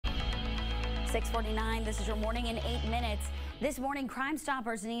6:49. This is your morning in 8 minutes. This morning, Crime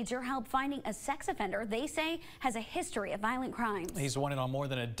Stoppers needs your help finding a sex offender they say has a history of violent crimes. He's wanted on more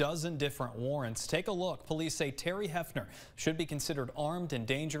than a dozen different warrants. Take a look. Police say Terry Hefner should be considered armed and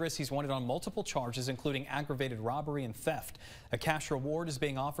dangerous. He's wanted on multiple charges, including aggravated robbery and theft. A cash reward is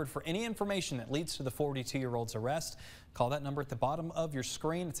being offered for any information that leads to the 42-year-old's arrest. Call that number at the bottom of your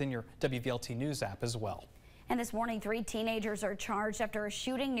screen. It's in your WVLT News app as well. And this morning, 3 teenagers are charged after a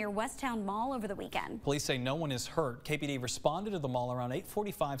shooting near Westtown Mall over the weekend. Police say no one is hurt. KPD responded to the mall around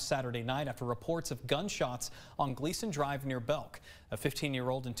 8:45 Saturday night after reports of gunshots on Gleason Drive near Belk. A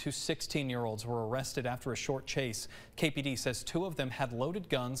 15-year-old and 2 16-year-olds were arrested after a short chase. KPD says 2 of them had loaded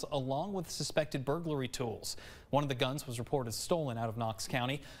guns along with suspected burglary tools. One of the guns was reported stolen out of Knox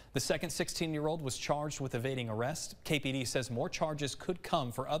County. The second 16-year-old was charged with evading arrest. KPD says more charges could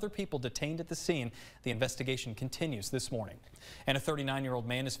come for other people detained at the scene. The investigation continues this morning. And a 39-year-old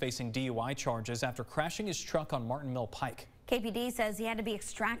man is facing DUI charges after crashing his truck on Martin Mill Pike. KPD says he had to be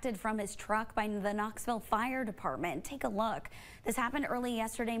extracted from his truck by the Knoxville Fire Department. Take a look. This happened early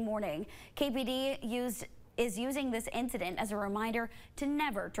yesterday morning. KPD is using this incident as a reminder to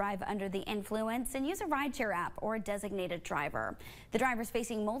never drive under the influence and use a rideshare app or a designated driver. The driver's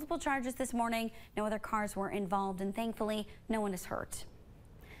facing multiple charges this morning. No other cars were involved, and thankfully, no one is hurt.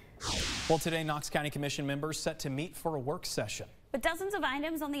 Well, today, Knox County Commission members set to meet for a work session. With dozens of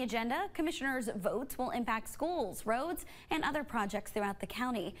items on the agenda, commissioners' votes will impact schools, roads, and other projects throughout the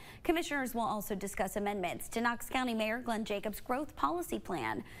county. Commissioners will also discuss amendments to Knox County Mayor Glenn Jacobs' growth policy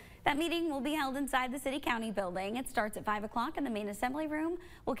plan. That meeting will be held inside the City County building. It starts at 5 o'clock in the main assembly room.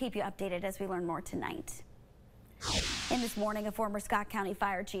 We'll keep you updated as we learn more tonight. In this morning, a former Scott County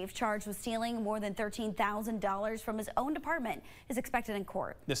fire chief charged with stealing more than $13,000 from his own department is expected in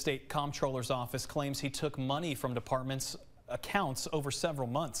court. The state comptroller's office claims he took money from departments' accounts over several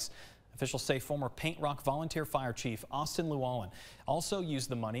months. Officials say former Paint Rock volunteer fire chief Austin Llewellyn also used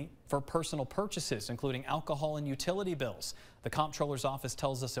the money for personal purchases, including alcohol and utility bills. The comptroller's office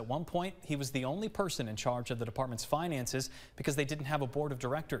tells us at one point he was the only person in charge of the department's finances because they didn't have a board of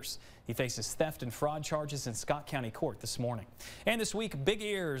directors. He faces theft and fraud charges in Scott County Court this morning. And this week, Big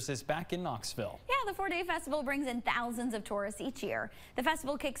Ears is back in Knoxville. Yeah, the 4-day festival brings in thousands of tourists each year. The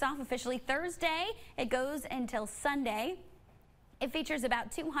festival kicks off officially Thursday. It goes until Sunday. It features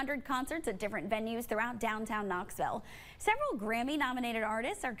about 200 concerts at different venues throughout downtown Knoxville. Several Grammy-nominated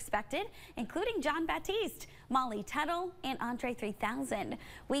artists are expected, including John Batiste, Molly Tuttle, and Andre 3000.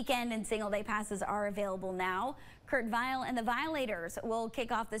 Weekend and single-day passes are available now. Kurt Vile and the Violators will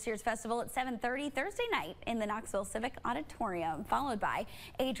kick off this year's festival at 7:30 Thursday night in the Knoxville Civic Auditorium, followed by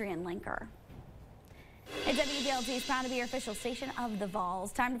Adrian Linker. And WVLT is proud to be your official station of the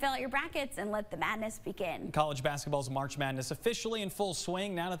Vols. Time to fill out your brackets and let the madness begin. College basketball's March Madness officially in full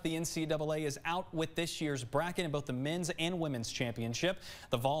swing now that the NCAA is out with this year's bracket in both the men's and women's championship.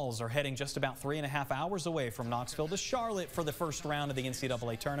 The Vols are heading just about 3.5 hours away from Knoxville to Charlotte for the first round of the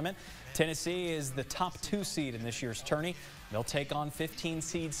NCAA tournament. Tennessee is the top 2 seed in this year's tourney. They'll take on 15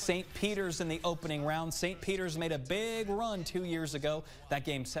 seed St. Peter's in the opening round. St. Peter's made a big run 2 years ago. That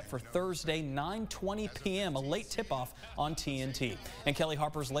game set for Thursday, 9:20 p.m., a late tip-off on TNT. And Kelly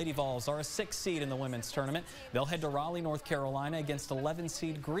Harper's Lady Vols are a 6th seed in the women's tournament. They'll head to Raleigh, North Carolina against 11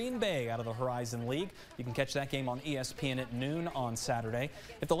 seed Green Bay out of the Horizon League. You can catch that game on ESPN at noon on Saturday.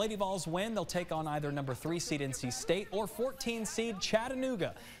 If the Lady Vols win, they'll take on either number 3 seed NC State or 14 seed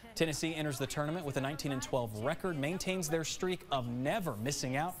Chattanooga. Tennessee enters the tournament with a 19-12 record, maintains their streak of never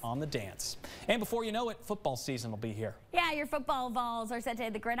missing out on the dance. And before you know it, football season will be here. Yeah, your football Vols are set to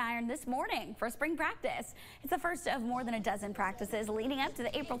hit the gridiron this morning for spring practice. It's the first of more than a dozen practices leading up to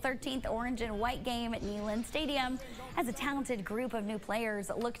the April 13th orange and white game at Neyland Stadium. As a talented group of new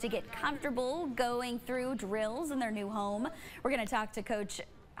players look to get comfortable going through drills in their new home. We're going to talk to Coach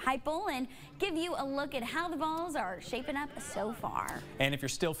Heupel and give you a look at how the Vols are shaping up so far. And if you're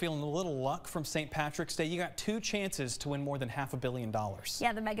still feeling a little luck from St. Patrick's Day, you got 2 chances to win more than $500 million.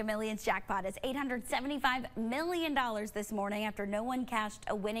 Yeah, the Mega Millions jackpot is $875 million this morning after no one cashed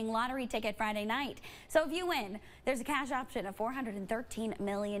a winning lottery ticket Friday night. So if you win, there's a cash option of $413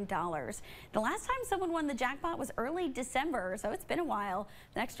 million. The last time someone won the jackpot was early December, so it's been a while.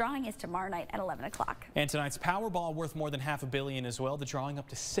 The next drawing is tomorrow night at 11 o'clock. And tonight's Powerball worth more than $500 million as well. The drawing up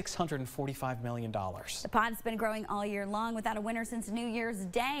to $645 million. The pot's been growing all year long without a winner since New Year's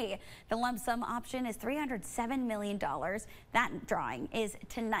Day. The lump sum option is $307 million. That drawing is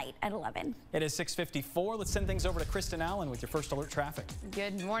tonight at 11. It is 6:54. Let's send things over to Kristen Allen with your first alert traffic.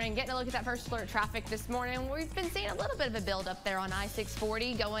 Good morning. Getting a look at that first alert traffic this morning. We've been seeing a little bit of a buildup there on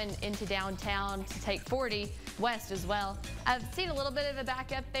I-640 going into downtown to take 40 west as well. I've seen a little bit of a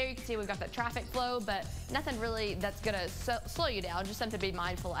backup there. You can see we've got that traffic flow, but nothing really that's going to slow you down. Just something to be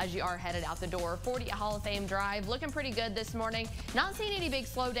mindful as you are headed out the door. 40 at Hall of Fame Drive, looking pretty good this morning. Not seeing any big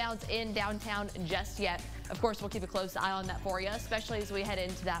slowdowns in downtown just yet. Of course, we'll keep a close eye on that for you, especially as we head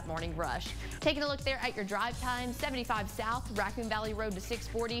into that morning rush. Taking a look there at your drive time, 75 south, Raccoon Valley Road to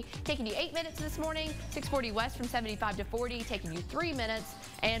 640, taking you 8 minutes this morning. 640 west from 75 to 40, taking you 3 minutes.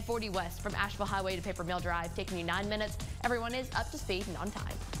 And 40 west from Asheville Highway to Paper Mill Drive, taking you 9 minutes. Everyone is up to speed and on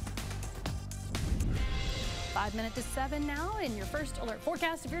time. 5 minutes to 7 now in your first alert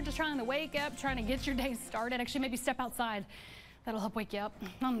forecast. If you're just trying to wake up, trying to get your day started, actually maybe step outside. That'll help wake you up.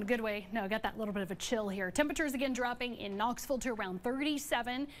 Not in a good way. No, got that little bit of a chill here. Temperatures again dropping in Knoxville to around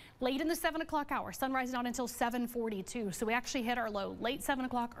 37 late in the 7 o'clock hour. Sunrise not until 7:42. So we actually hit our low late 7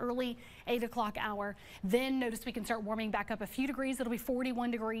 o'clock, early 8 o'clock hour. Then notice we can start warming back up a few degrees. It'll be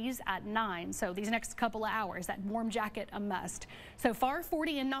 41 degrees at 9. So these next couple of hours, that warm jacket a must. So far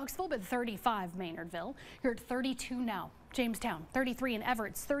 40 in Knoxville, but 35 Maynardville. You're at 32 now. Jamestown, 33 in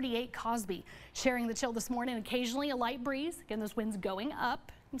Everett's, 38 Cosby. Sharing the chill this morning, occasionally a light breeze. Again, those winds going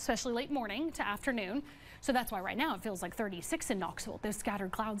up, especially late morning to afternoon. So that's why right now it feels like 36 in Knoxville. Those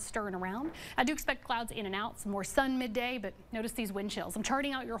scattered clouds stirring around. I do expect clouds in and out, some more sun midday, but notice these wind chills. I'm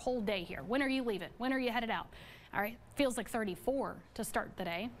charting out your whole day here. When are you leaving? When are you headed out? All right, feels like 34 to start the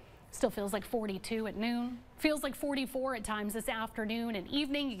day. Still feels like 42 at noon. Feels like 44 at times this afternoon and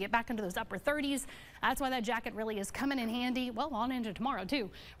evening. You get back into those upper 30s. That's why that jacket really is coming in handy. Well, on into tomorrow too.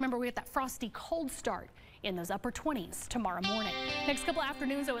 Remember, we get that frosty cold start in those upper 20s tomorrow morning. Next couple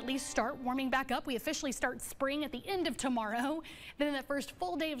afternoons, though, at least start warming back up. We officially start spring at the end of tomorrow. Then that first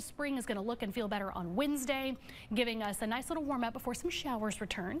full day of spring is going to look and feel better on Wednesday, giving us a nice little warm up before some showers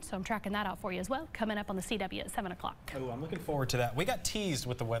return. So I'm tracking that out for you as well, coming up on the CW at 7 o'clock. Oh, I'm looking forward to that. We got teased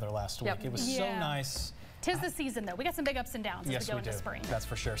with the weather last week. It was so nice. 'Tis the season, though. We got some big ups and downs as we go into spring. That's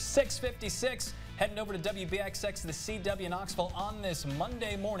for sure. 6:56, heading over to WBXX, the CW Knoxville on this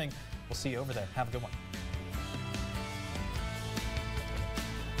Monday morning. We'll see you over there. Have a good one.